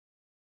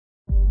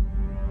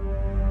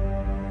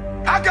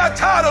I got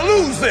tired of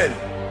losing.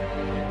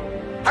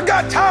 I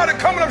got tired of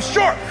coming up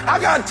short.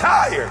 I got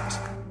tired.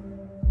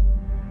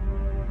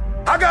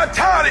 I got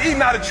tired of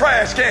eating out of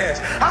trash cans.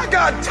 I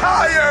got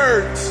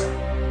tired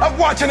of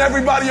watching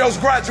everybody else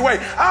graduate.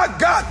 I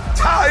got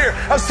tired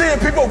of seeing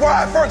people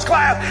ride first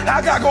class.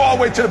 I got to go all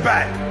the way to the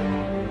back.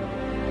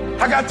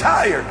 I got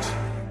tired.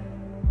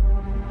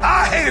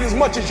 I hate it as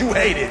much as you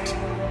hate it.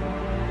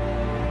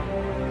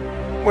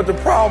 But the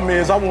problem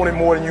is I want it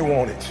more than you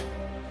want it.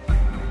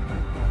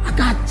 I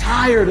got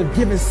tired of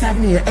giving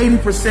 70 or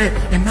 80%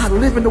 and not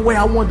living the way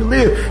I want to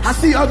live. I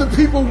see other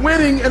people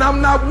winning and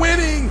I'm not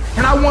winning,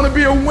 and I want to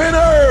be a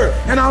winner,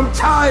 and I'm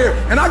tired.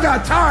 And I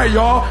got tired,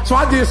 y'all, so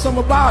I did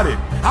something about it.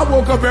 I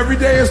woke up every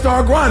day and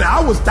started grinding.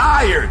 I was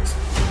tired.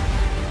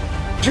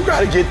 You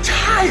got to get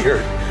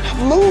tired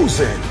of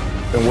losing.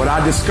 And what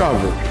I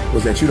discovered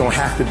was that you don't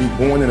have to be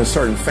born in a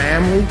certain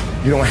family.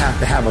 You don't have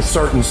to have a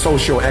certain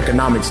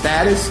socioeconomic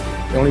status.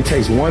 It only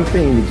takes one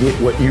thing to get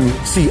what you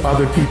see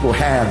other people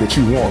have that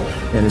you want,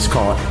 and it's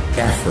called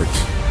effort.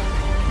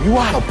 You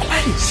out of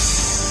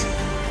place.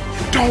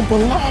 You don't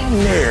belong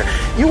there.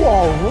 You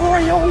are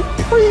royal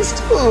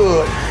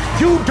priesthood.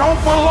 You don't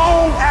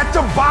belong at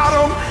the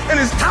bottom, and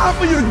it's time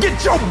for you to get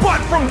your butt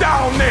from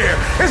down there.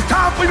 It's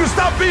time for you to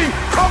stop being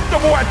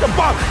comfortable at the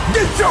bottom.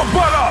 Get your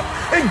butt up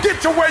and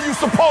get to where you're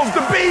supposed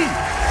to be.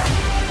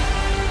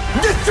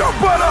 Get your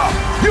butt up.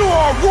 You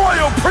are a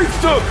royal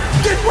priesthood.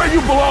 Get where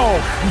you belong.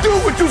 Do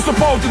what you're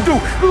supposed to do.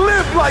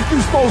 Live like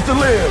you're supposed to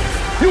live.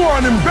 You are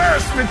an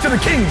embarrassment to the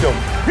kingdom.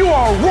 You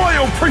are a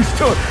royal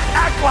priesthood.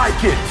 Act like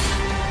it.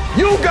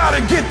 You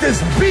gotta get this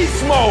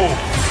beast mode.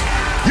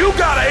 You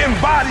gotta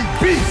embody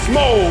beast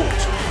mode.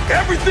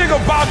 Everything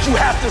about you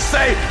has to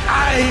say,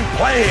 I ain't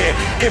playing.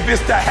 If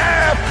it's to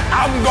have,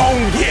 I'm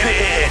gonna get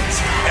it.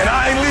 And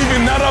I ain't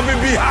leaving none of it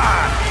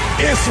behind.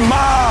 It's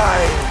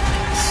mine.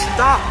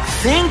 Stop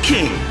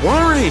thinking,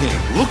 worrying,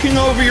 looking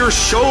over your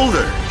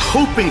shoulder,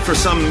 hoping for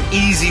some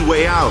easy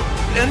way out,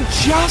 and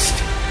just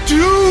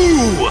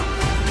do.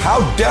 How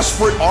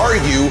desperate are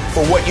you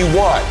for what you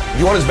want? Do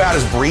you want it as bad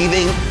as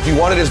breathing? Do you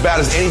want it as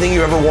bad as anything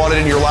you ever wanted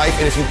in your life?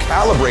 And if you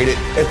calibrate it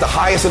at the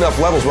highest enough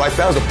levels, what I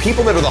found is the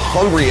people that are the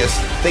hungriest,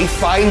 they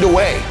find a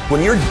way.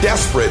 When you're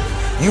desperate,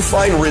 you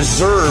find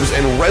reserves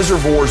and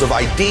reservoirs of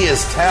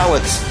ideas,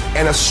 talents,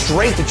 and a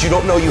strength that you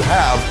don't know you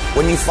have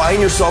when you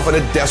find yourself in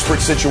a desperate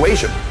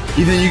situation.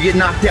 Either you get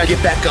knocked down,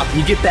 get back up, and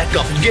you get back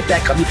up, and you get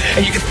back up,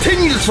 and you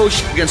continue to throw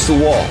shit against the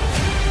wall.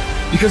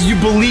 Because you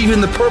believe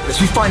in the purpose,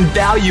 you find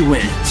value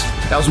in it.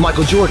 That was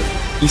Michael Jordan.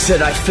 He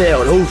said, I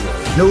failed over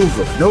and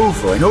over and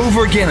over and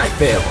over again I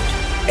failed.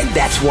 And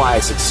that's why I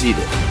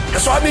succeeded. And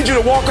so I need you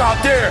to walk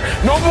out there.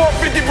 No more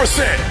 50%.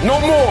 No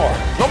more.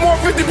 No more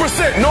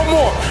 50%. No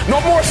more.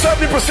 No more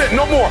 70%.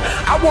 No more.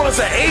 I want us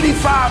at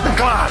 85 and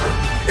climbing.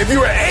 If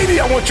you're at 80,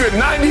 I want you at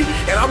 90,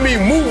 and I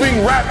mean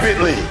moving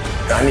rapidly.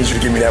 I need you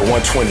to give me that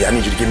 120. I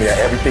need you to give me that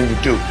everything you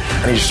do.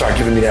 I need you to start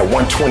giving me that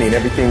 120 in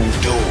everything you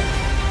do.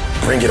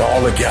 Bring it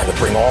all together.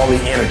 Bring all the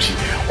energy,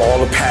 all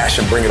the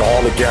passion. Bring it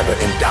all together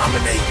and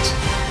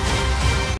dominate.